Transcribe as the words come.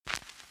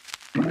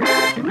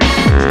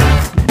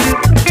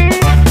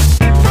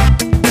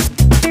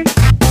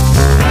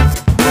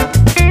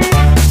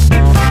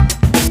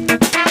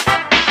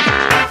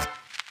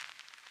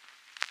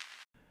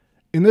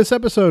this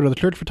episode of the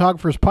Church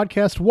Photographers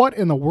Podcast, what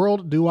in the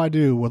world do I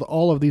do with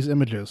all of these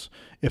images?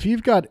 If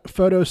you've got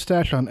photos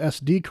stashed on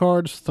SD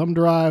cards, thumb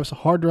drives,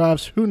 hard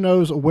drives, who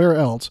knows where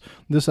else,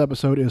 this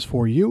episode is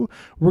for you.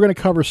 We're going to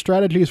cover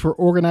strategies for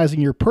organizing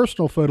your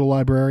personal photo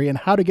library and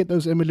how to get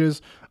those images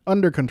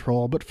under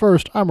control. But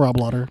first, I'm Rob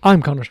Lauder.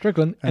 I'm Connor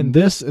Strickland, and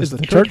this is the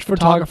Church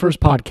Photographers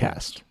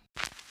Podcast.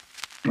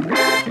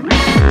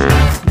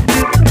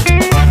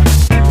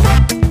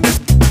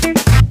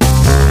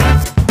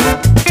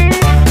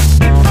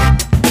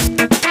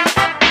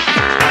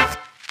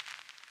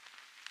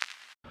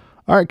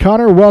 All right,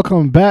 Connor,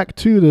 welcome back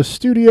to the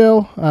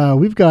studio.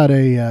 We've got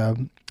a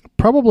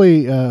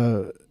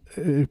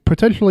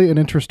potentially an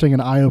interesting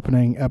and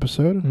eye-opening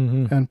episode,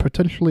 and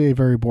potentially a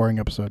very boring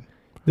episode.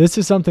 This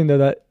is something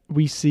that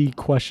we see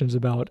questions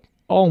about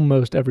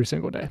almost every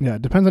single day. Yeah,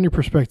 it depends on your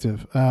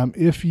perspective.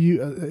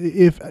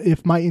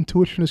 If my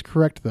intuition is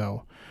correct,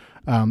 though,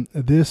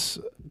 this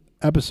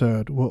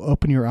episode will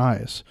open your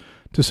eyes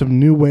to some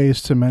new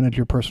ways to manage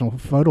your personal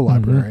photo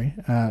library,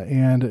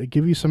 and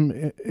give you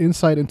some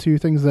insight into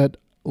things that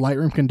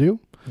Lightroom can do,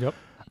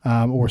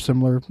 or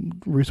similar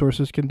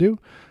resources can do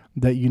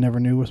that you never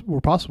knew were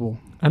possible.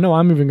 I know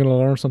I'm even going to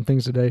learn some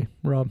things today,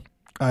 Rob.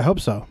 I hope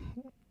so.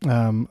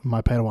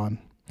 My Padawan.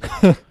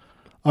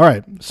 All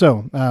right,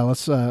 so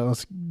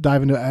let's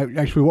dive into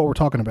actually what we're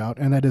talking about,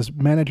 and that is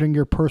managing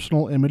your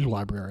personal image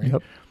library.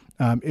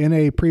 In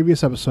a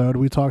previous episode,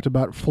 we talked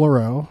about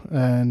Fluoro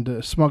and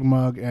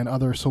SmugMug and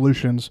other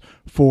solutions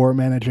for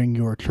managing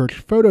your church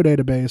photo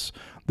database.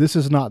 This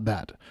is not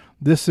that.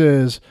 This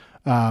is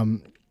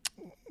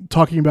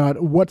talking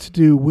about what to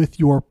do with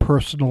your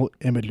personal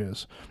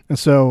images. And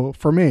so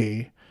for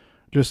me,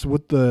 just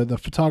with the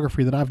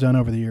photography that I've done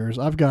over the years,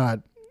 I've got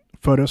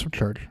photos from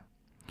church.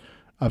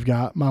 I've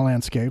got my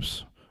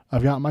landscapes.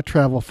 I've got my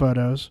travel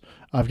photos.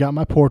 I've got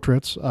my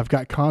portraits. I've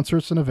got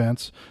concerts and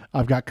events.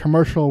 I've got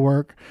commercial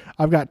work.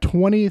 I've got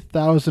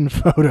 20,000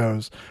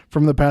 photos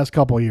from the past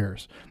couple of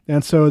years.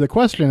 And so the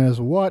question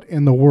is, what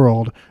in the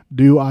world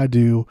do I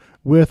do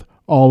with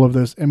all of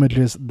those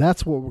images?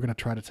 That's what we're going to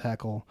try to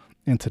tackle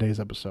in today's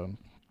episode.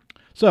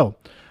 So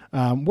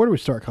where do we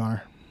start,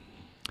 Connor?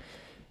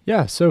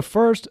 Yeah, so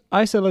first,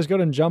 I said let's go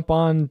ahead and jump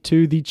on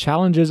to the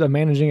challenges of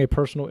managing a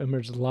personal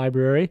image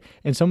library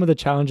and some of the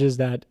challenges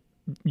that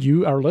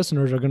you, our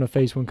listeners, are going to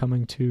face when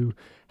coming to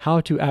how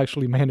to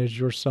actually manage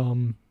your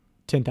some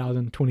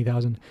 10,000,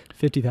 20,000,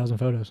 50,000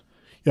 photos.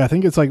 Yeah, I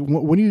think it's like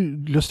when you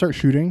just start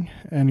shooting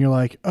and you're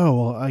like,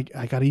 oh, well,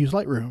 I got to use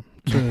Lightroom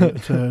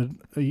to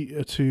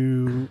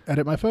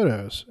edit my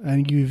photos.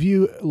 And you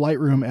view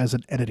Lightroom as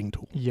an editing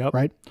tool,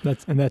 right?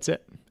 That's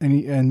it.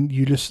 And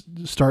you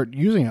just start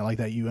using it like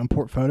that. You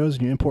import photos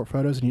and you import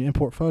photos and you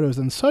import photos.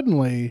 And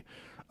suddenly,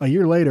 a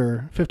year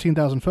later,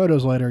 15,000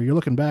 photos later, you're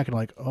looking back and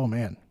like, oh,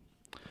 man.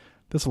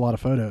 That's a lot of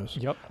photos.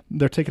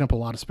 They're taking up a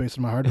lot of space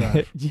in my hard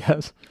drive.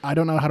 Yes. I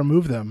don't know how to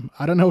move them.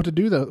 I don't know what to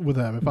do with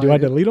them. Do I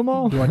delete them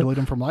all? Do I delete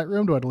them from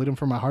Lightroom? Do I delete them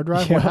from my hard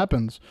drive? What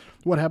happens?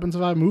 What happens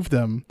if I move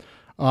them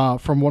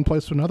from one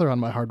place to another on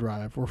my hard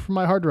drive, or from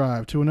my hard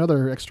drive to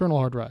another external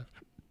hard drive?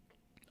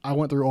 I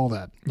went through all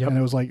that, and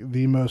it was like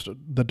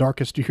the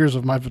darkest years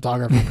of my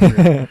photography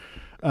career.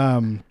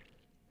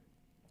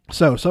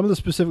 So some of the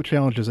specific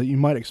challenges that you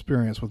might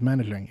experience with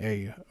managing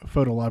a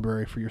photo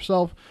library for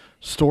yourself: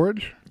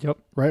 storage,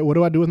 right? What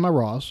do I do with my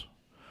RAWs?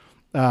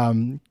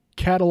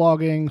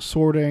 Cataloging,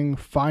 sorting,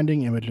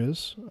 finding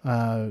images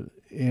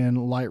in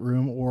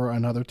Lightroom or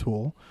another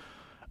tool.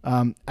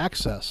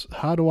 Access.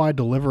 How do I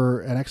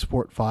deliver and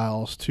export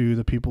files to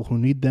the people who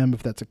need them,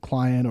 if that's a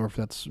client or if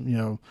that's,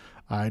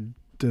 I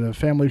did a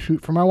family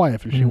shoot for my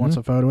wife and she wants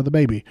a photo of the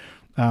baby.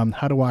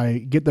 How do I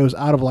get those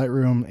out of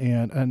Lightroom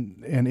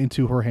and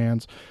into her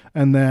hands?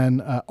 And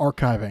then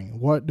archiving.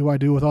 What do I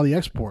do with all the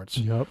exports?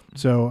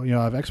 So,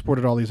 I've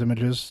exported all these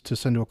images to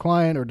send to a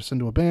client or to send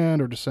to a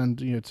band or to send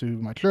to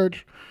my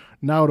church.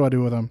 Now what do I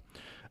do with them?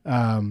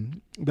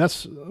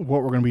 That's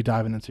what we're going to be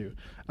diving into.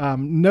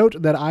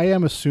 Note that I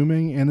am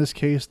assuming in this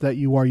case that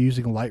you are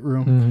using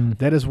Lightroom.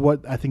 That is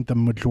what I think the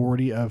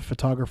majority of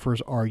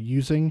photographers are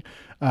using.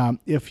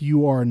 If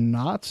you are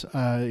not,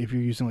 if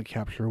you're using like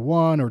Capture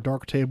One or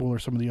Darktable or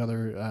some of the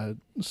other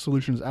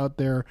solutions out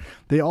there,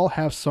 they all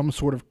have some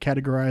sort of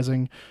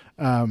categorizing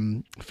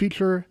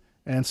feature.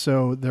 And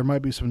so there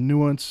might be some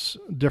nuance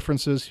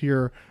differences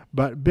here,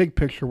 but big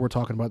picture, we're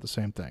talking about the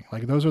same thing.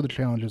 Like those are the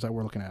challenges that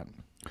we're looking at.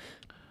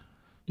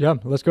 Yeah,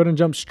 let's go ahead and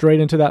jump straight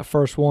into that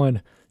first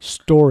one,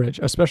 storage,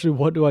 especially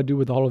what do I do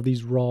with all of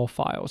these RAW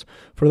files?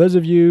 For those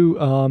of you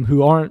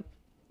who aren't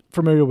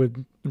familiar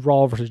with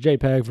RAW versus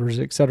JPEG versus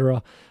et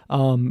cetera,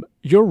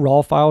 your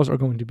RAW files are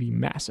going to be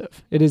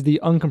massive. It is the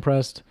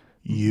uncompressed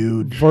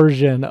huge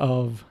version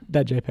of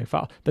that JPEG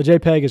file. The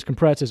JPEG is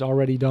compressed, it's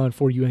already done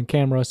for you in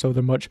camera, so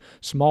they're much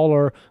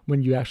smaller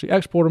when you actually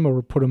export them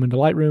or put them into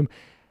Lightroom.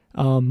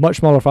 much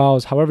smaller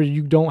files. However,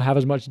 you don't have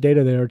as much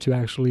data there to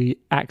actually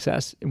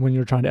access when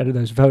you're trying to edit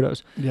those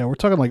photos. Yeah, we're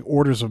talking like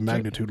orders of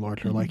magnitude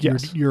larger. Like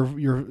Yes. you're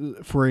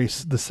for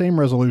the same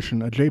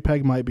resolution, a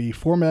JPEG might be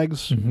 4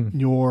 megs,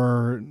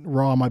 your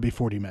RAW might be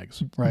 40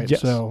 megs, right?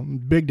 Yes. So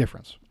big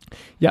difference.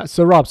 Yeah.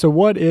 So Rob, so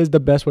what is the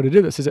best way to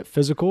do this? Is it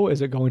physical?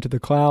 Is it going to the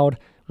cloud?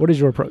 What is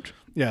your approach?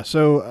 Yeah,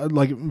 so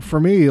like for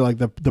me, like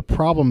the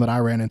problem that I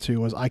ran into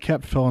was I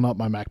kept filling up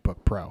my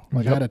MacBook Pro.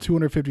 Like I had a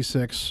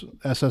 256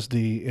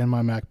 SSD in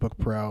my MacBook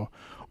Pro.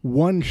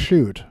 One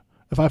shoot,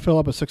 if I fill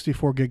up a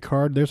 64 gig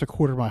card, there's a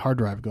quarter of my hard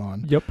drive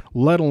gone. Yep.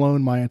 Let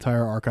alone my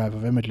entire archive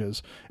of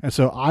images. And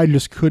so I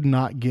just could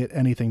not get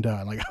anything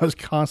done. Like I was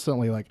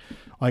constantly like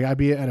I'd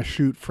be at a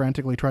shoot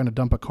frantically trying to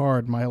dump a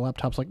card. My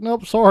laptop's like,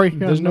 nope, sorry,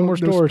 There's no more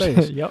storage.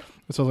 space. Yep.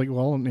 And so I was like,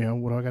 well,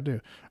 what do I got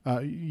to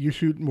do? You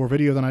shoot more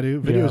video than I do.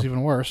 Video is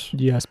even worse.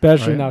 Yeah,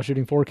 especially right? now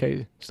shooting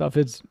 4K stuff.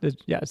 It's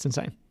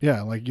insane.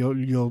 Yeah, like you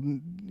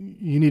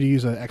need to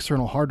use an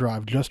external hard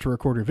drive just to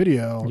record your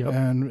video. Yep.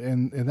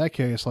 And in that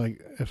case,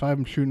 like if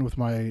I'm shooting with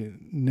my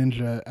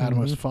Ninja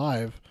Atomos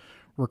 5,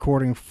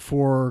 recording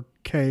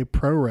 4K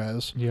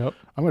ProRes, Yep.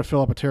 I'm going to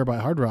fill up a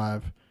terabyte hard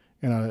drive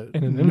in an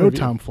no interview.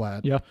 time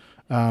flat. Yeah.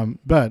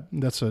 But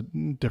that's a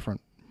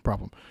different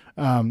problem.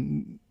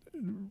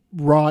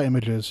 Raw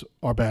images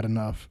are bad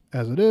enough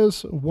as it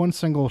is. One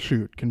single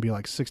shoot can be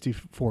like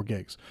 64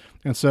 gigs.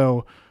 And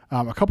so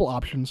a couple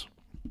options.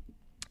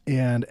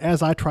 And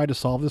as I tried to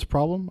solve this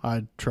problem,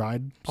 I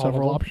tried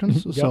several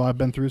options. Yep. So I've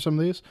been through some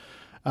of these.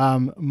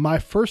 My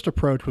first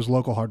approach was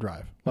local hard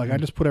drive. Like I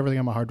just put everything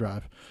on my hard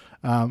drive.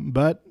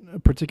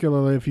 But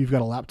particularly if you've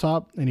got a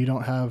laptop and you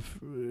don't have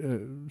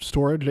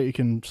storage that you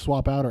can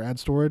swap out or add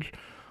storage,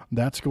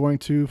 that's going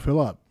to fill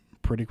up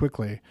pretty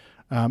quickly.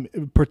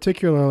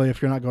 Particularly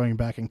if you're not going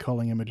back and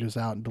culling images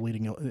out and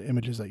deleting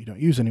images that you don't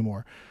use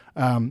anymore.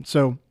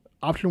 So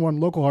option one,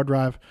 local hard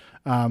drive.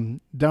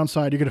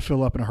 Downside, you're going to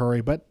fill up in a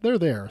hurry, but they're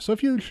there. So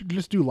if you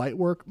just do light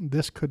work,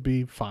 this could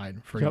be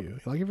fine for you.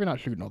 Like if you're not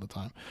shooting all the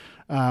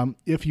time.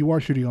 If you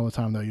are shooting all the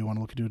time, though, you want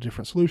to look into a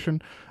different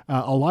solution.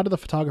 A lot of the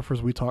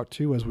photographers we talked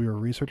to as we were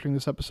researching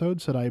this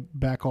episode said I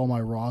back all my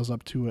RAWs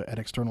up to an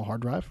external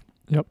hard drive.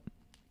 Yep.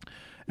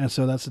 And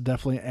so that's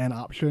definitely an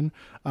option.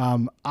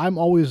 I'm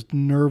always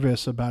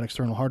nervous about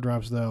external hard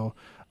drives, though.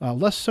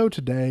 Less so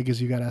today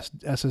because you got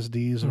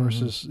SSDs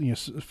versus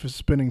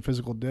spinning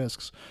physical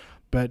disks.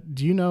 But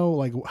do you know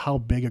like how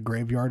big a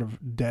graveyard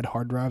of dead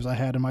hard drives I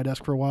had in my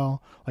desk for a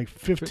while? Like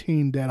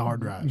 15 dead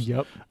hard drives.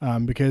 Yep.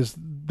 Because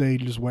they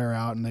just wear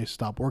out and they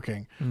stop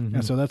working.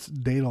 And so that's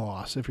data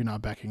loss if you're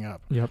not backing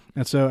up. Yep.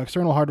 And so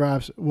external hard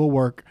drives will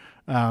work.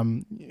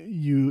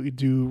 You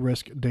do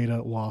risk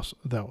data loss,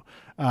 though.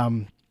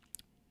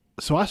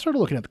 So I started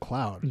looking at the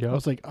cloud. Yep. I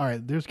was like, all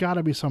right, there's got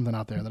to be something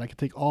out there that I can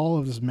take all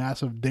of this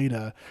massive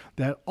data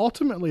that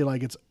ultimately,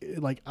 like, it's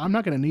like I'm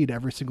not going to need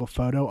every single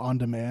photo on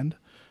demand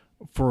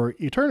for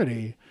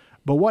eternity.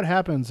 But what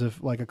happens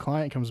if like a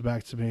client comes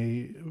back to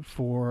me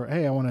for,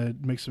 hey, I want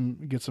to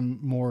get some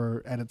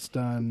more edits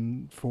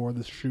done for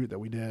this shoot that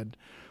we did.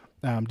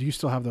 Do you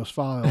still have those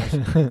files?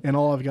 And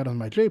all I've got on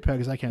my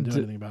JPEG is I can't do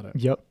anything about it.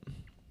 Yep.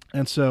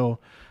 And so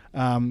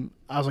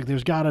I was like,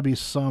 there's got to be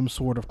some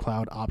sort of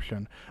cloud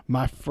option.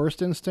 My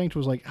first instinct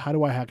was like, how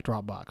do I hack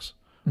Dropbox?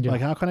 Yeah.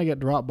 Like, how can I get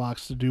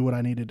Dropbox to do what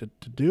I needed it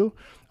to do?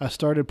 I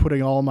started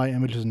putting all my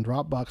images in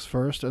Dropbox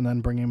first and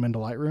then bringing them into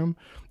Lightroom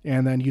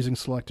and then using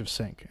selective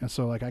sync. And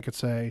so, like, I could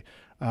say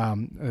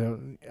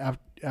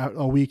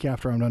a week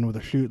after I'm done with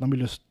a shoot, let me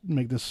just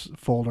make this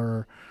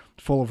folder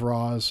full of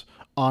RAWs,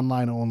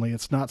 online only.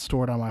 It's not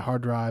stored on my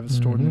hard drive. It's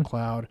stored in the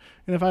cloud.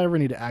 And if I ever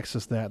need to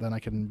access that, then I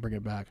can bring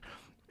it back.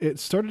 It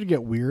started to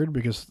get weird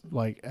because,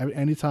 like,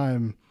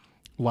 anytime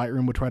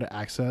Lightroom would try to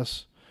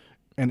access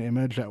an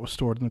image that was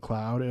stored in the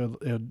cloud, it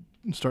would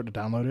start to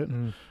download it.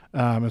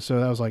 And so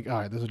that was like, all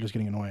right, this is just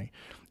getting annoying.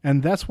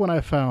 And that's when I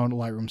found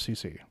Lightroom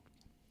CC.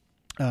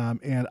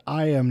 And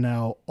I am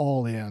now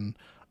all in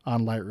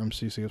on Lightroom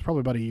CC. It was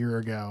probably about a year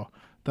ago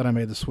that I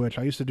made the switch.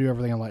 I used to do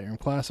everything on Lightroom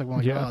Classic. I'm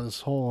like, oh,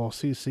 this whole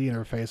CC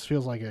interface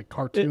feels like a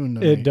cartoon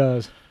to me. It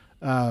does.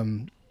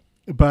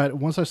 But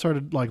once I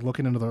started like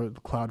looking into the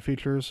cloud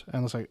features, and I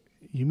was like,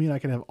 you mean I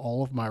can have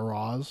all of my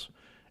RAWs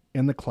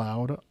in the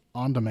cloud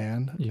on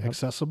demand,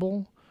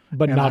 accessible,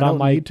 but and not I on don't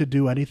my need to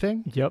do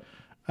anything? Yep.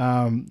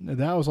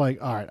 That was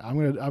like, all right,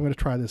 I'm gonna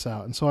try this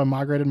out. And so I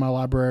migrated my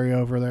library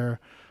over there,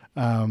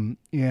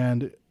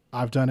 and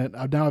I've done it.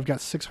 I've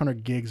got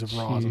 600 gigs of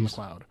RAWs in the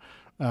cloud.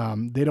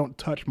 They don't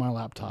touch my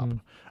laptop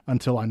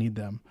until I need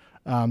them.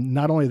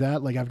 Not only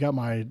that, like I've got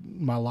my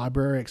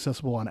library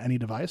accessible on any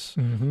device.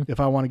 If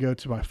I want to go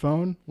to my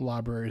phone,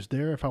 library is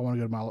there. If I want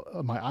to go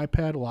to my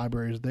iPad,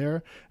 library is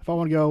there. If I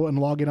want to go and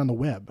log in on the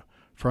web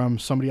from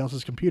somebody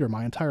else's computer,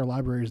 my entire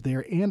library is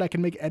there, and I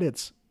can make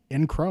edits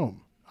in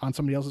Chrome on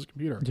somebody else's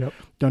computer. Yep.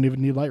 Don't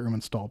even need Lightroom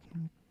installed.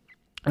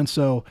 And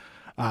so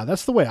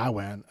that's the way I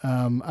went.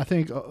 I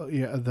think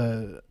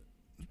the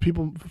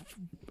people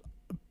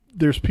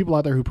there's people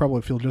out there who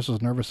probably feel just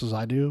as nervous as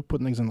I do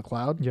putting things in the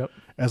cloud Yep.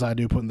 as I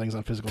do putting things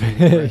on physical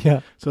media. Right?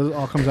 Yeah. So it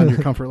all comes down to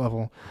your comfort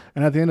level.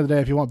 And at the end of the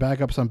day, if you want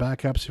backups on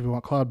backups, if you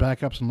want cloud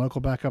backups and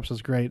local backups,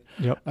 that's great.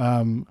 Yep.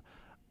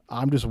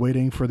 I'm just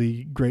waiting for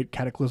the great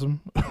cataclysm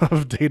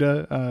of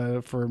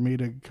data for me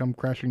to come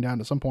crashing down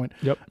at some point.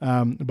 Yep.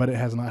 But it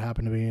has not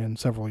happened to me in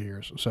several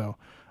years. So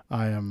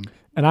I am.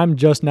 And I'm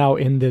just now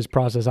in this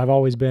process. I've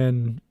always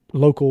been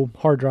local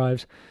hard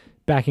drives,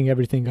 backing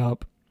everything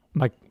up.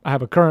 I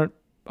have a current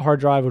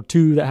hard drive or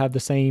two that have the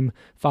same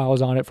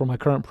files on it for my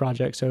current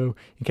project. So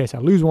in case I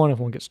lose one, if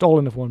one gets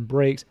stolen, if one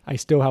breaks, I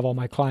still have all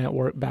my client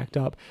work backed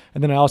up.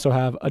 And then I also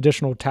have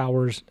additional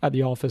towers at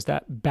the office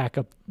that back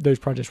up those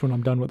projects when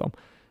I'm done with them.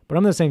 But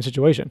I'm in the same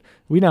situation.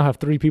 We now have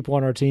 3 people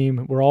on our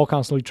team. We're all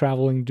constantly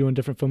traveling, doing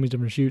different filmings,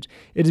 different shoots.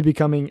 It is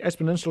becoming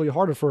exponentially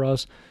harder for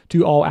us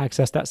to all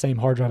access that same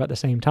hard drive at the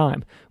same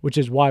time, which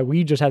is why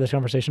we just had this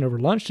conversation over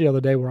lunch the other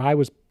day where I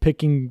was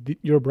picking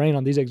your brain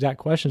on these exact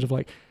questions of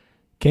like,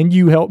 can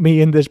you help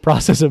me in this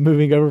process of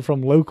moving over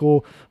from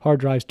local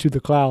hard drives to the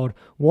cloud?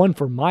 One,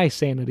 for my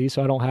sanity,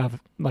 so I don't have,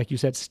 like you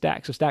said,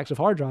 stacks of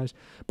hard drives,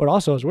 but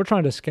also as we're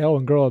trying to scale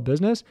and grow a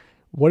business,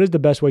 what is the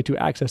best way to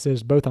access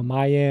this both on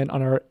my end,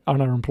 on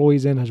our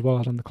employees' end, as well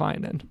as on the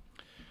client end?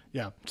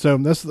 Yeah. So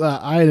this,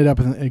 I ended up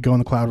going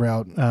the cloud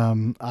route.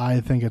 I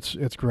think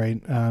it's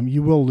great.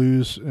 You will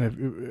lose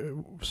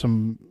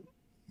some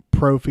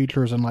pro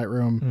features in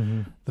Lightroom.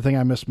 Mm-hmm. The thing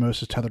I miss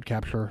most is tethered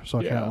capture. So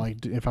I can't,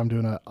 like, if I'm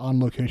doing an on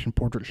location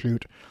portrait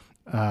shoot,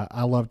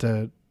 I love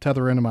to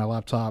tether into my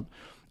laptop.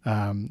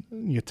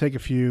 You take a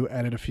few,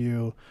 edit a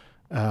few,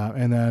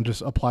 and then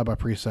just apply by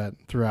preset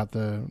throughout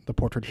the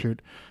portrait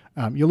shoot.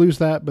 You lose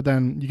that, but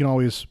then you can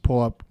always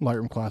pull up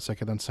Lightroom Classic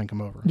and then sync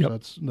them over.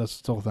 Yep. So that's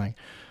still a thing.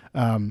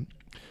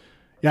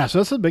 So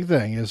that's the big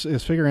thing is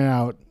figuring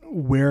out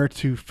where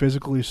to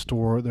physically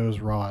store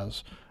those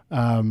RAWs.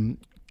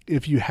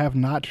 If you have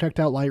not checked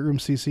out Lightroom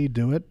CC,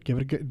 do it. Give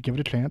it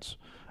a chance.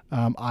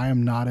 I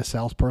am not a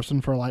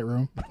salesperson for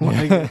Lightroom.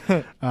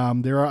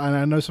 There are, and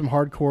I know some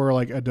hardcore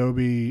like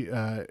Adobe,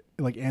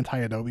 like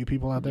anti-Adobe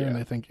people out there, and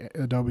they think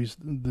Adobe's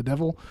the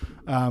devil.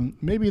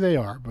 Maybe they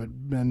are, but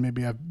then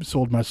maybe I've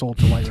sold my soul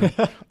to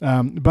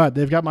Lightroom. But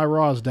they've got my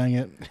RAWs, dang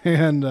it,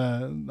 and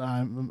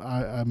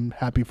I'm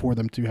happy for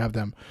them to have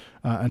them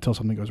until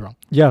something goes wrong.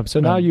 Yeah.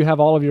 So now you have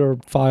all of your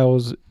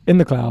files in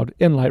the cloud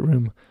in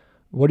Lightroom.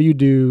 What do you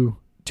do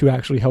to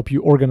actually help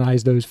you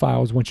organize those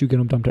files once you get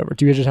them dumped over?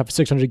 Do you just have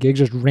 600 gigs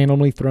just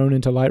randomly thrown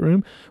into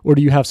Lightroom, or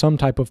do you have some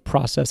type of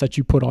process that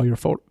you put all your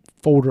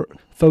folder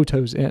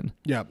photos in?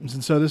 Yeah.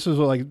 And so this is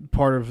like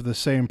part of the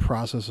same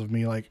process of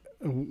me. Like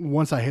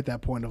once I hit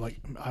that point of like,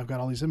 I've got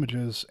all these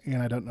images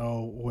and I don't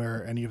know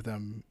where any of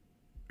them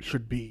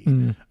should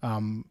be.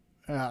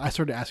 I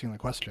started asking the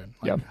question,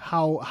 like,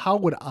 how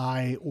would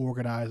I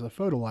organize a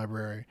photo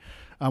library?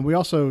 We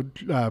also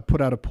put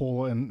out a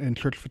poll in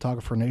Church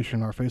Photographer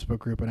Nation, our Facebook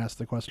group, and asked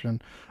the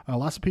question.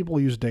 Lots of people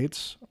use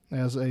dates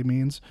as a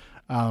means.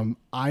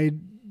 I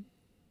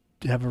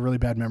have a really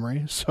bad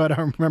memory, so I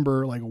don't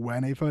remember like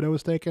when a photo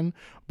was taken,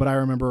 but I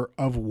remember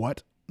of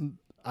what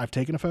I've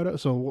taken a photo.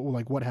 So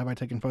like, what have I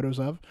taken photos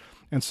of?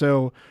 And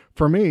so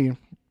for me,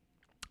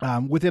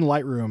 within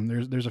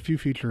Lightroom, there's a few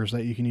features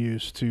that you can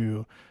use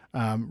to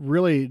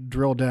really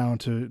drill down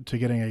to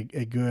getting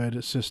a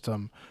good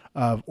system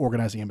of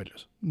organizing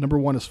images. Number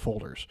one is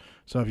folders.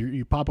 So if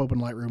you pop open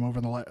Lightroom, over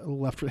on the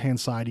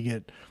left-hand side, you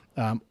get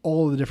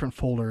all of the different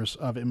folders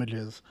of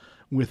images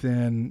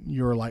within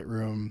your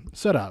Lightroom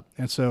setup.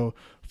 And so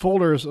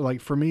folders,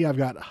 like for me, I've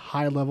got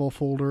high-level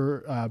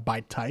folder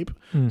by type.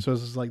 So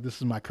this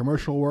is my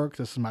commercial work,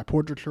 this is my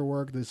portraiture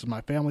work, this is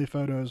my family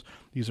photos,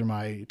 these are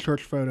my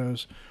church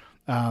photos.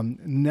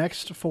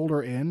 Next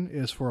folder in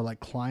is for like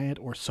client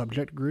or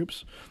subject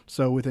groups.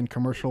 So within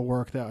commercial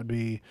work, that would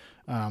be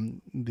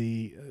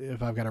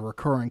if I've got a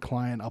recurring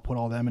client, I'll put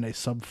all them in a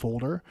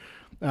subfolder.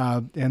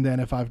 And then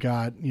if I've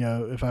got,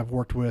 if I've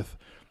worked with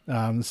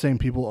the same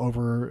people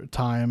over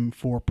time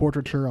for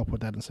portraiture, I'll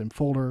put that in the same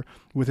folder.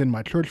 Within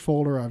my church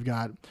folder, I've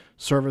got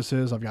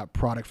services, I've got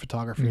product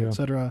photography,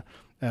 etc.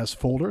 as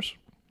folders.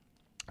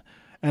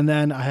 And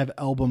then I have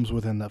albums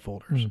within that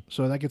folders.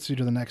 So that gets you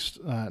to the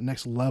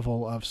next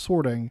level of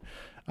sorting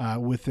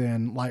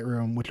within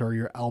Lightroom, which are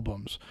your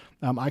albums.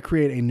 I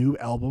create a new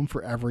album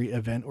for every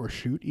event or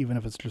shoot, even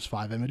if it's just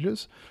 5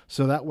 images.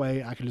 So that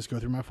way I can just go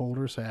through my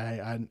folder, say,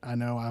 hey, I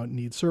know I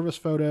need service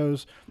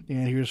photos,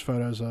 and here's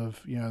photos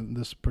of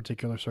this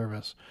particular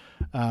service.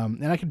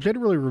 And I can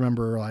generally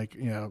remember, like,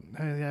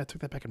 hey, I took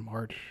that back in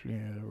March.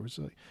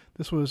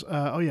 This was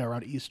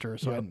around Easter,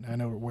 so I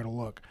know where to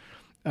look.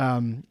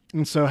 And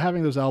so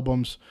having those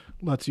albums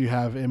lets you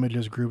have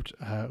images grouped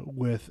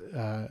with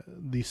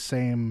the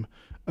same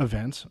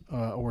event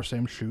or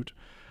same shoot.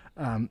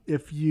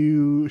 If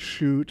you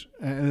shoot,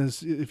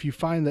 if you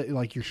find that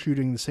like you're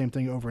shooting the same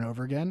thing over and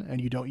over again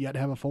and you don't yet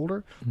have a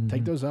folder,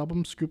 take those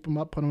albums, scoop them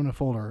up, put them in a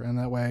folder, and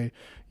that way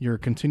you're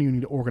continuing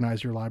to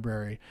organize your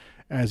library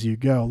as you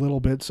go. Little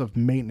bits of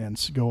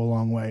maintenance go a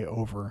long way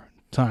over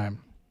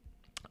time.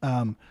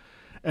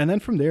 And then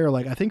from there,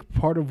 like I think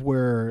part of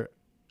where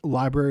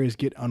libraries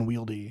get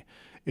unwieldy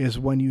is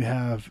when you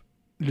have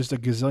just a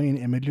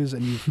gazillion images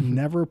and you've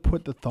never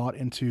put the thought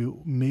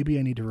into maybe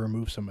I need to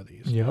remove some of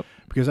these. Yep.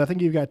 Because I think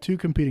you've got two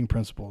competing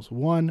principles.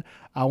 One,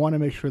 I want to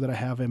make sure that I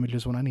have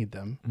images when I need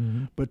them.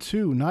 Mm-hmm. But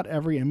two, not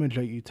every image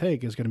that you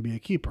take is going to be a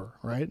keeper,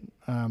 right?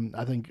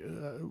 I think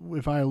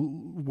if I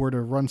were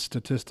to run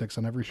statistics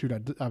on every shoot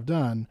I've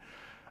done,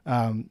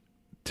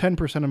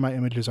 10% of my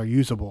images are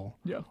usable,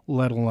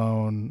 let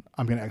alone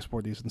I'm going to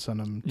export these and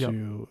send them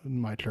to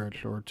my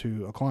church or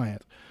to a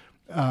client.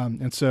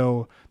 And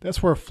so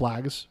that's where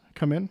flags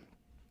come in.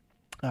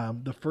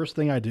 The first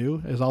thing I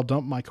do is I'll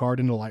dump my card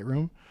into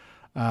Lightroom,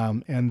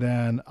 and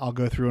then I'll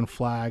go through and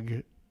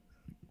flag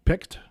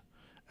picked,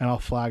 and I'll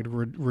flag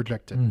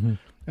rejected. Mm-hmm.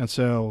 And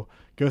so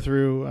go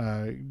through,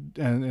 and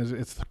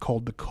it's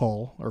called the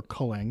cull or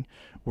culling,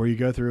 where you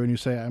go through and you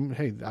say,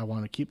 hey, I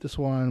want to keep this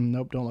one.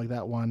 Nope, don't like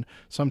that one.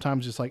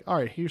 Sometimes it's like, all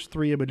right, here's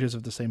 3 images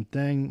of the same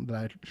thing that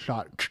I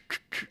shot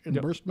in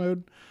burst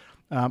mode.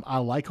 I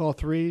like all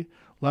 3.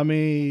 Let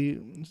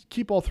me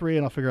keep all 3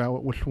 and I'll figure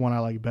out which one I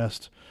like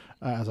best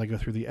as I go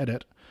through the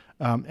edit.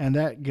 And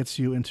that gets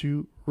you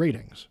into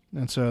ratings.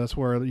 And so that's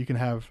where you can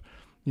have,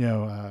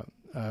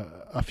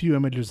 a few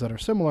images that are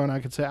similar. And I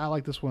could say, I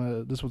like this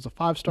one. This one's a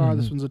 5-star.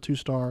 Mm-hmm. This one's a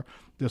 2-star.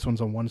 This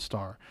one's a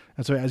 1-star.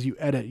 And so as you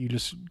edit, you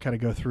just kind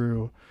of go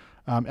through,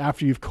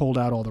 after you've culled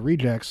out all the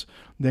rejects,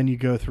 then you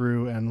go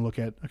through and look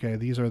at, okay,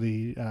 these are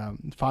the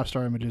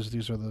 5-star images.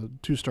 These are the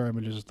 2-star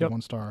images, the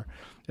 1-star,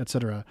 et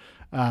cetera.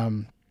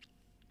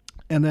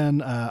 And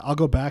then I'll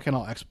go back and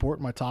I'll export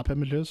my top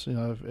images.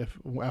 If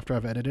after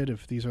I've edited,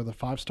 if these are the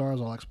 5 stars,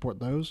 I'll export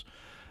those.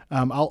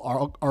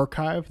 I'll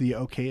archive the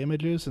okay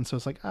images, and so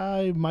it's like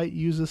I might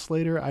use this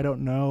later. I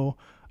don't know.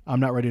 I'm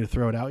not ready to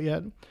throw it out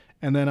yet.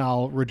 And then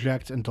I'll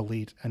reject and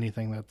delete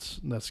anything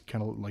that's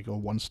kind of like a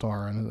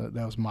 1-star, and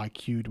that was my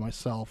cue to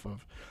myself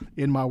of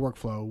in my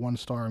workflow.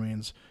 1-star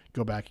means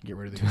go back and get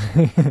rid of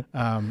these,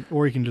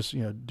 or you can just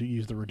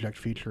use the reject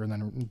feature and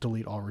then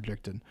delete all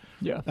rejected.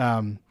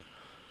 Yeah.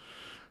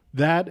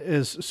 That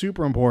is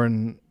super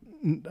important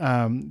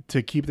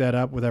to keep that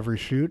up with every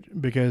shoot,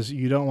 because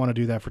you don't want to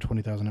do that for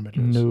 20,000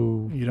 images.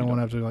 No, you don't want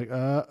to have to like,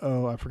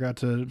 I forgot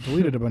to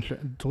delete a bunch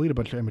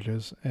of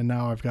images, and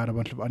now I've got a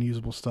bunch of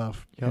unusable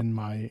stuff in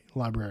my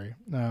library.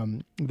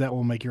 That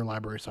will make your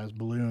library size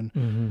balloon.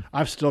 Mm-hmm.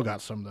 I've still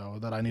got some though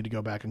that I need to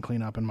go back and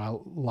clean up in my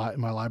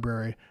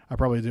library. I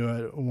probably do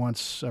it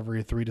once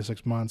every 3 to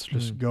 6 months.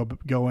 Just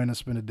go in and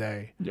spend a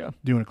day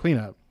doing a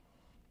cleanup.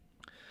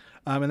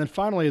 And then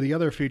finally, the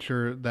other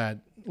feature that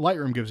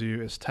Lightroom gives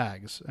you is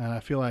tags. And I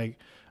feel like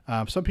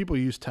some people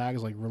use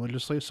tags like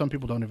religiously. Some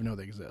people don't even know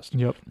they exist.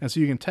 Yep. And so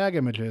you can tag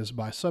images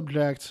by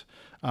subject.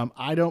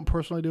 I don't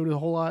personally do it a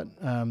whole lot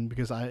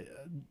because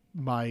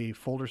my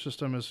folder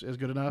system is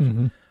good enough.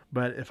 Mm-hmm.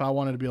 But if I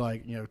wanted to be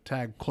like,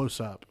 tag close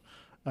up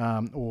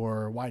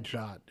or wide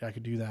shot, I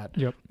could do that.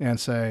 Yep. And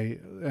say,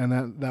 and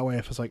then that way,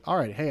 if it's like, all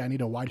right, hey, I need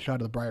a wide shot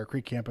of the Briar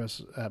Creek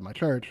campus at my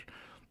church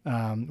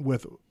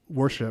with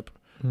worship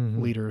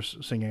leaders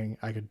singing,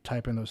 I could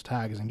type in those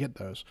tags and get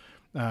those.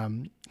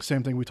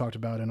 Same thing we talked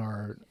about in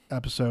our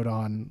episode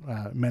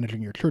on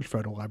managing your church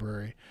photo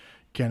library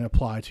can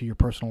apply to your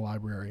personal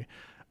library.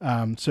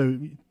 So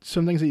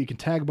some things that you can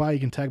tag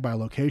by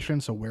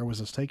location. So where was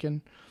this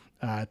taken?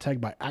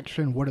 Tag by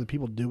action. What are the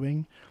people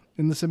doing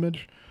in this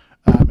image?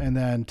 And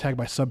then tag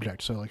by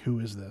subject. So like, who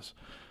is this?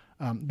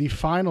 The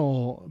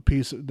final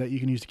piece that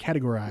you can use to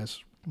categorize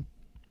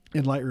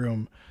in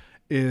Lightroom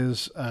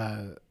is,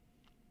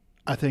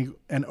 I think,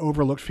 an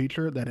overlooked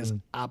feature that is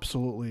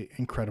absolutely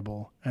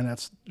incredible, and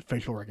that's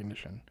facial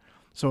recognition.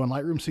 So in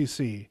Lightroom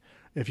CC,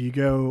 if you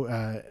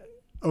go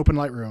open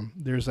Lightroom,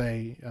 there's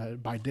a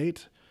by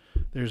date,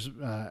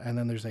 and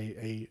then there's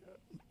a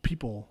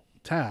people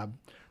tab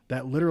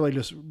that literally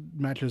just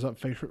matches up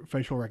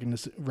facial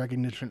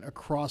recognition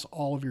across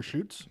all of your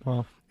shoots.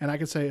 Wow. And I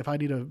could say if I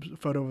need a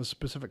photo of a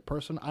specific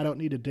person, I don't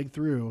need to dig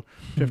through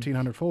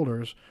 1,500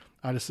 folders.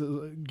 I just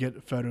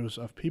get photos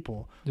of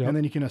people. Yep. And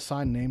then you can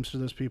assign names to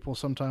those people.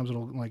 Sometimes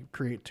it'll like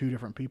create 2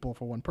 different people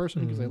for one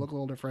person because they look a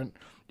little different.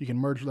 You can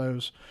merge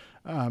those.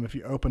 If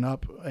you open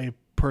up a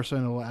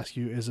person, it'll ask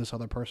you, is this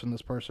other person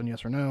this person,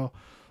 yes or no?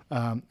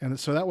 And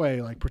so that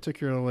way, like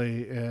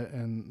particularly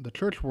in the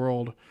church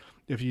world,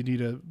 if you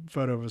need a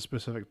photo of a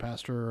specific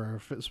pastor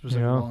or a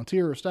specific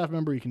volunteer or staff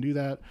member, you can do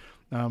that.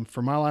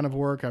 For my line of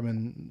work, I'm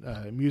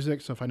in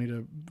music, so if I need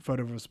a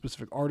photo of a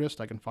specific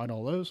artist, I can find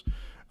all those.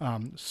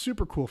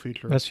 Super cool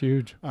feature. That's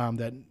huge.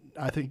 That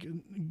I think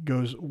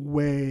goes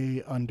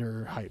way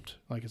under hyped.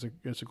 Like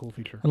it's a cool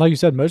feature. And like you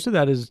said, most of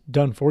that is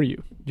done for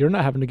you. You're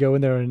not having to go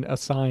in there and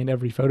assign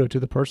every photo to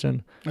the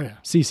person. Oh, yeah.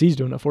 CC's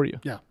doing it for you.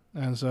 Yeah.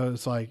 And so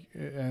it's like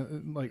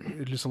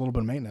it's just a little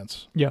bit of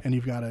maintenance. Yeah. And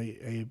you've got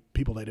a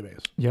people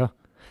database. Yeah.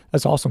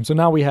 That's awesome. So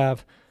now we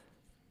have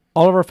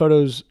all of our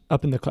photos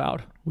up in the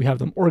cloud. We have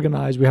them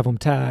organized. We have them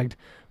tagged.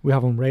 We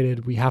have them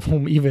rated. We have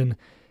them even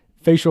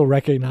facial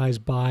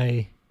recognized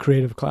by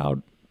Creative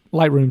Cloud,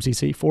 Lightroom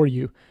CC for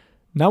you.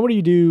 Now, what do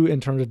you do in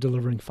terms of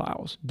delivering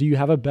files? Do you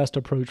have a best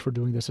approach for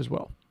doing this as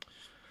well?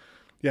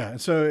 Yeah,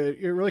 and so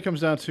it really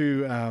comes down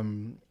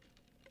to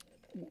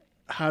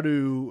how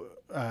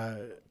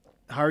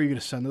are you going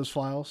to send those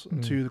files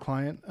to the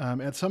client?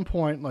 At some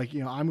point,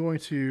 I'm going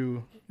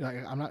to,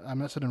 I'm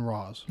not sending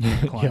RAWs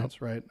to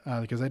clients, right?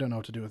 Because they don't know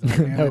what to do with it,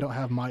 and they don't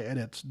have my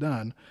edits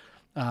done.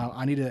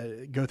 I need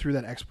to go through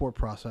that export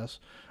process.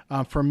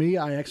 For me,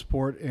 I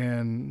export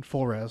in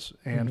full res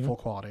and full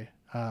quality.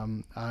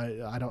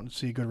 I don't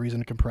see a good reason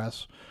to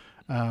compress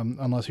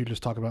unless you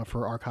just talk about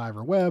for archive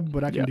or web,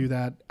 but I can do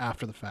that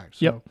after the fact.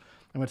 So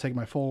I'm going to take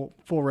my full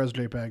res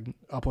JPEG,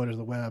 upload it to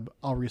the web.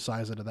 I'll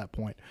resize it at that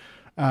point.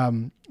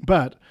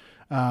 But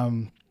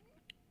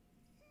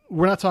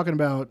we're not talking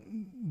about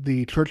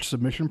the church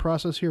submission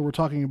process here. We're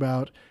talking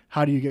about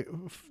how do you get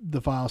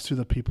the files to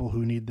the people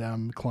who need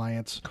them,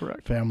 clients,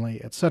 correct,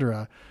 family,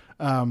 etc.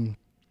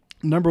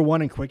 Number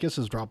one and quickest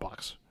is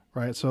Dropbox,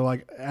 right? So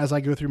as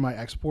I go through my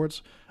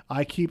exports,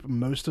 I keep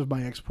most of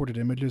my exported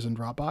images in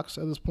Dropbox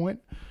at this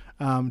point,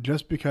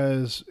 just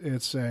because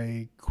it's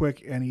a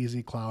quick and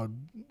easy cloud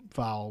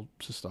file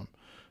system.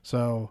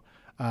 So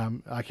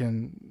I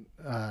can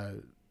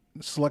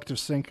selective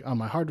sync on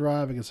my hard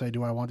drive. I can say,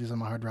 do I want these on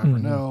my hard drive or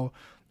no?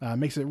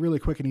 Makes it really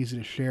quick and easy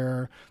to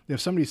share. If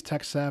somebody's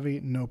tech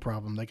savvy, no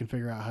problem. They can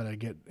figure out how to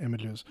get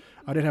images.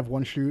 I did have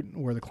one shoot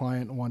where the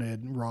client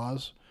wanted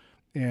RAWs,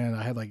 and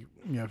I had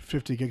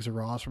 50 gigs of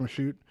RAWs from a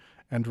shoot,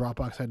 and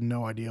Dropbox had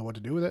no idea what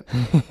to do with it.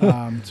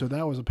 So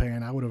that was a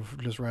pain. I would have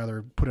just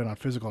rather put it on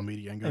physical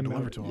media and go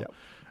deliver to them. Yep.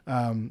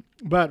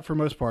 But for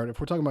most part, if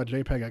we're talking about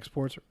JPEG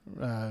exports,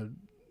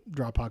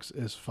 Dropbox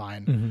is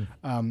fine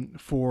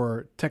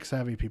for tech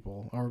savvy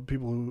people or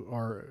people who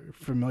are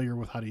familiar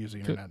with how to use the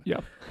internet.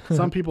 Yeah.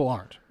 Some people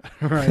aren't,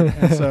 right?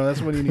 And so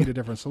that's when you need a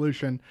different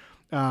solution.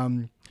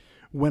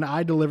 When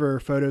I deliver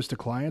photos to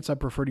clients, I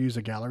prefer to use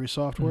a gallery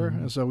software.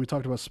 And so we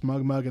talked about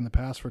SmugMug in the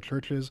past for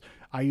churches.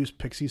 I use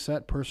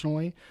PixieSet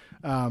personally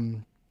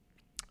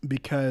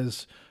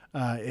because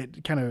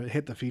it kind of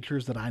hit the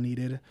features that I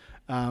needed.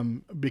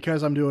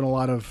 Because I'm doing a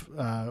lot of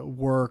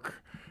work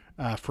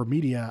for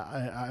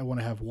media, I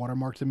want to have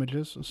watermarked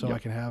images, so I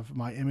can have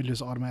my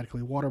images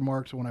automatically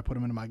watermarked when I put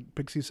them into my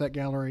PixieSet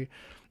gallery,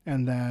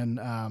 and then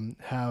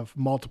have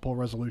multiple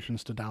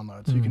resolutions to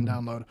download. So you can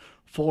download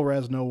full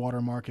res, no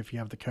watermark if you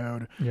have the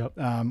code,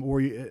 or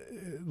you,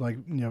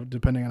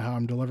 depending on how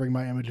I'm delivering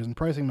my images and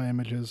pricing my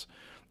images,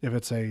 if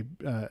it's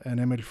an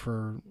image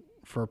for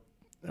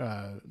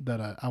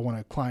that I want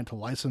a client to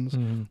license,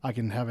 I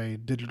can have a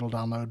digital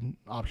download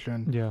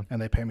option,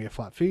 and they pay me a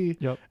flat fee,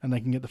 and they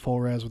can get the full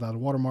res without a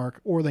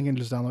watermark, or they can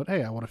just download,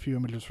 hey, I want a few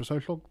images for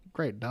social,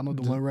 great, download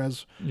the low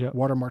res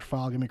watermarked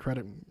file, give me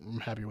credit, I'm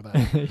happy with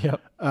that.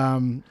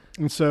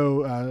 And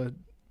so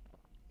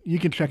you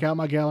can check out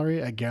my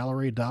gallery at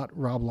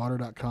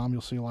gallery.roblauder.com.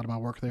 You'll see a lot of my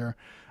work there,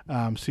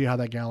 see how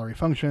that gallery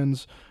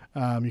functions.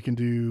 You can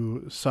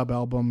do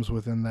sub-albums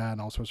within that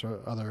and all sorts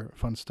of other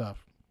fun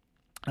stuff.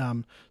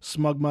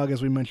 SmugMug,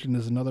 as we mentioned,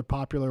 is another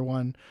popular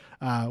one.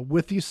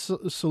 With these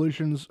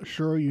solutions,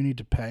 sure, you need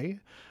to pay,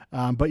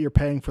 but you're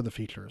paying for the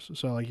features.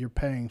 So you're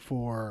paying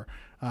for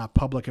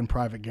public and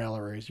private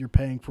galleries. You're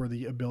paying for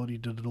the ability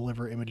to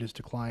deliver images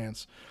to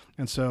clients.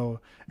 And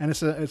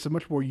it's a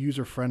much more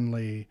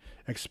user-friendly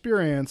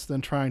experience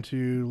than trying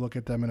to look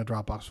at them in a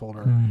Dropbox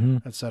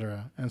folder,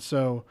 etc. And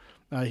so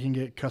you can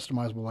get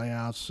customizable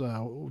layouts,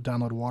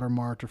 download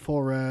watermarked or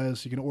full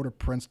res. You can order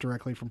prints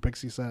directly from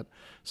PixieSet.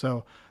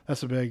 So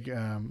that's a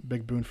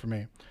big boon for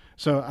me.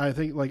 So I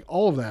think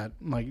all of that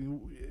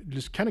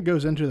just kind of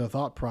goes into the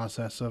thought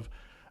process of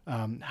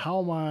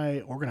how am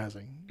I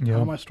organizing?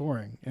 How am I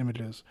storing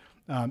images?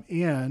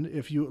 And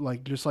if you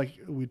just like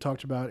we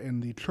talked about in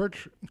the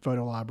church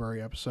photo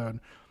library episode,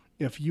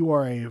 if you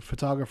are a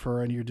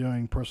photographer and you're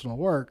doing personal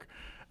work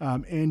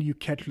and you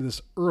catch this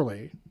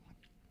early,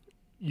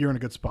 you're in a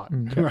good spot,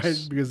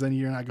 right? Because then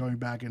you're not going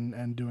back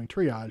and doing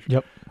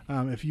triage.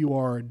 If you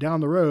are down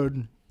the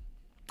road,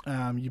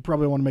 you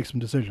probably want to make some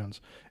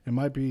decisions. It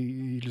might be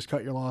you just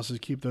cut your losses,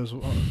 keep those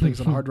things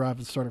on a hard drive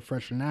and start it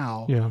fresh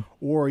now,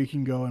 or you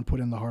can go and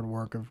put in the hard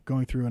work of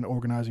going through and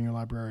organizing your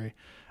library.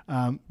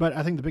 But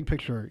I think the big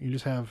picture, you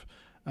just have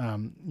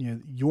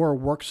your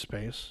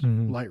workspace,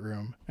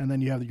 Lightroom, and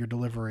then you have your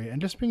delivery, and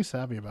just being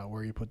savvy about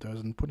where you put those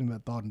and putting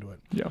that thought into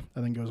it.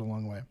 I think goes a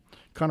long way.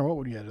 Connor, what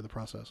would you add to the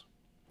process?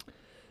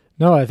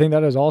 No, I think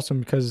that is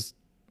awesome because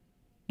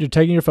you're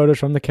taking your photos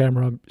from the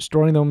camera,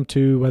 storing them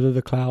to whether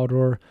the cloud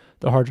or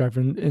the hard drive.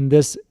 In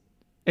this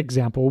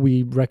example,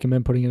 we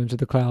recommend putting it into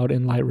the cloud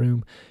in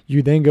Lightroom.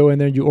 You then go in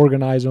there, you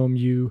organize them,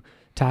 you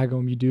tag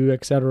them, you do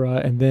etc.,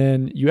 and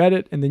then you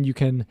edit, and then you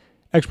can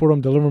export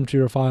them, deliver them to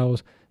your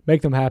files,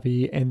 make them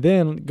happy. And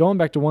then going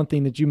back to one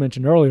thing that you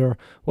mentioned earlier,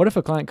 what if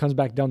a client comes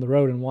back down the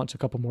road and wants a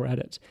couple more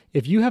edits?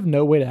 If you have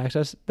no way to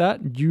access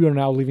that, you are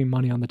now leaving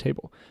money on the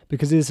table,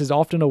 because this is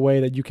often a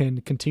way that you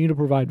can continue to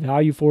provide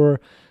value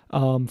for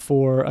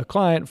a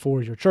client,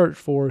 for your church,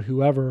 for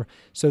whoever,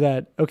 so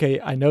that, okay,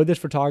 I know this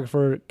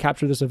photographer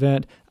captured this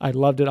event, I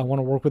loved it, I want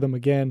to work with them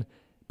again,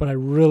 but I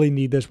really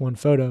need this one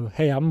photo.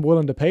 Hey, I'm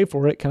willing to pay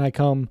for it. Can I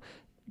come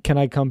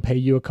pay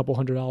you a couple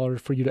 $100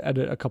 for you to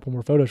edit a couple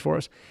more photos for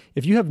us?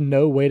 If you have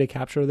no way to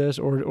capture this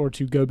or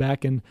to go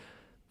back and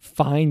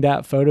find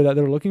that photo that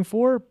they're looking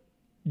for,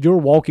 you're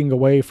walking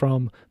away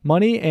from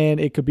money, and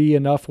it could be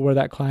enough where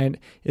that client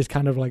is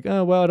kind of like,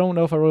 oh, well, I don't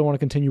know if I really want to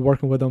continue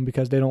working with them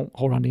because they don't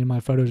hold on to any of my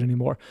photos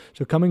anymore.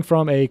 So coming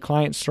from a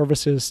client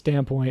services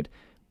standpoint,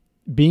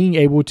 being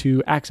able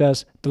to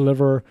access,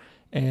 deliver,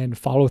 and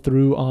follow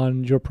through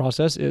on your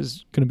process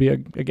is going to be a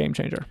game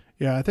changer.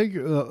 Yeah, I think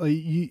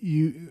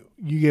you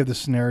gave the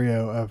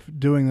scenario of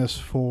doing this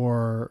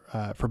for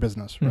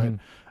business, right?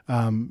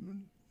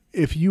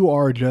 If you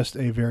are just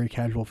a very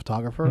casual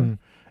photographer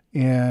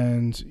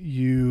and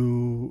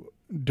you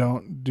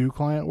don't do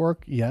client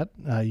work yet,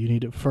 you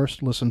need to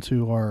first listen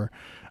to our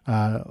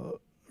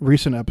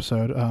recent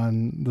episode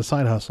on the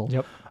side hustle.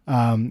 Yep.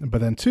 But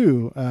then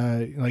two,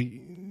 like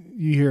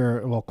you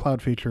hear, well, cloud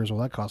features,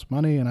 well, that costs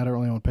money, and I don't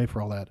really want to pay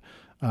for all that.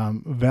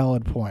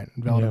 Valid point,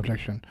 valid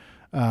objection.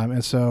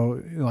 And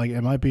so, like,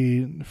 it might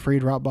be free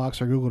Dropbox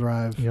or Google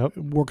Drive. Yep.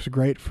 It works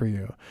great for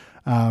you.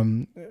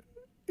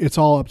 It's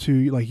all up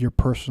to like your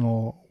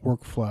personal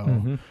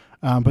workflow.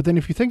 But then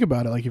if you think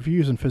about it, like if you're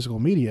using physical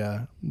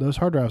media, those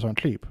hard drives aren't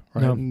cheap,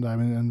 right? No. I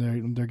mean,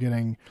 and they're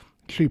getting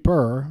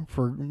cheaper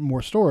for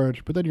more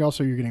storage, but then you're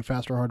getting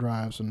faster hard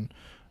drives, and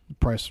the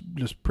price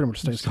just pretty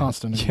much stays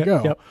constant as you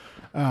go. Yep.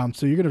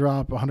 So you're going to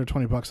drop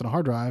 $120 on a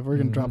hard drive, or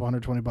you're going to drop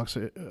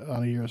 $120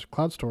 on a year's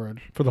cloud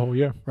storage for the whole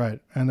year, right?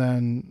 And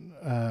then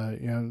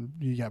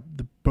you got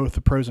both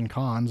the pros and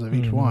cons of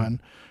each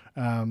one.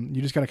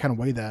 You just got to kind of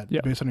weigh that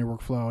based on your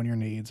workflow and your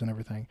needs and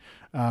everything.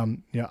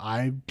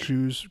 I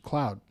choose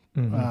cloud,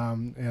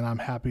 and I'm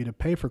happy to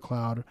pay for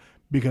cloud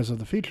because of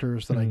the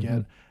features that I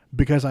get,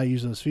 because I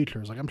use those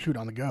features. Like I'm shooting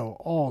on the go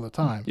all the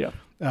time. Yeah.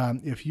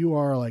 If you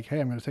are like, hey,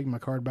 I'm going to take my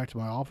card back to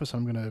my office,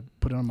 I'm going to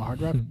put it on my hard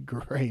drive.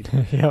 Great.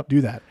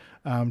 Do that.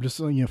 Just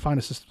find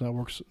a system that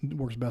works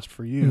best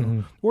for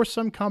you, or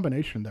some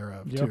combination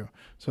thereof too.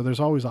 So there's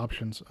always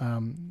options.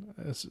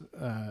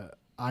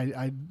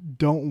 I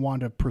don't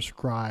want to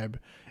prescribe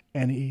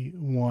any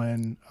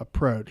one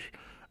approach.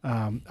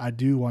 I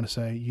do want to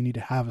say you need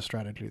to have a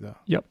strategy, though.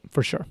 Yep,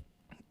 for sure.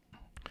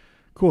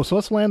 Cool. So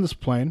let's land this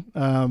plane.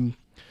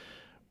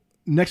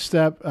 Next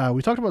step,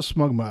 we talked about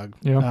SmugMug.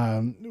 Yeah.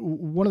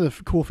 One of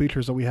the cool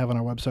features that we have on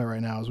our website right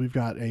now is we've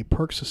got a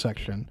perks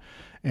section.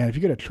 And if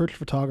you go to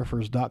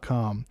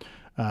churchphotographers.com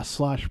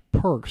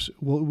 /perks,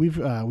 well,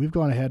 we've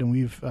gone ahead and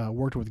we've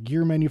worked with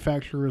gear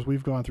manufacturers.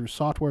 We've gone through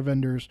software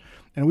vendors,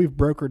 and we've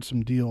brokered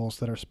some deals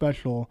that are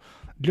special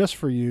just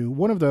for you.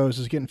 One of those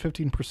is getting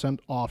 15%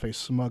 off a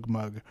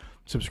SmugMug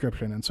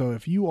subscription. And so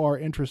if you are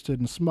interested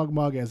in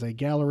SmugMug as a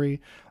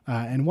gallery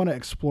and want to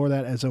explore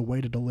that as a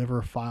way to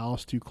deliver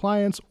files to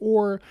clients,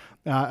 or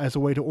as a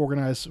way to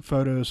organize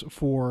photos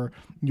for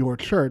your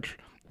church,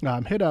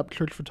 hit up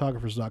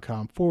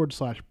churchphotographers.com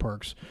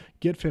 /perks.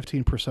 Get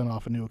 15%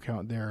 off a new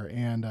account there,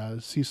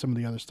 and see some of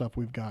the other stuff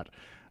we've got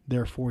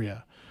there for you.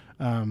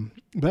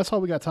 That's all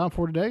we got time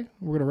for today.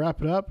 We're going to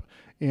wrap it up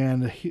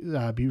and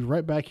be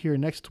right back here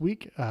next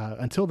week.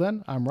 Until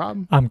then, I'm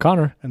Rob. I'm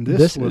Connor. And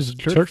this was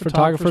Church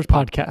Photographers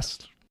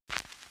Podcast.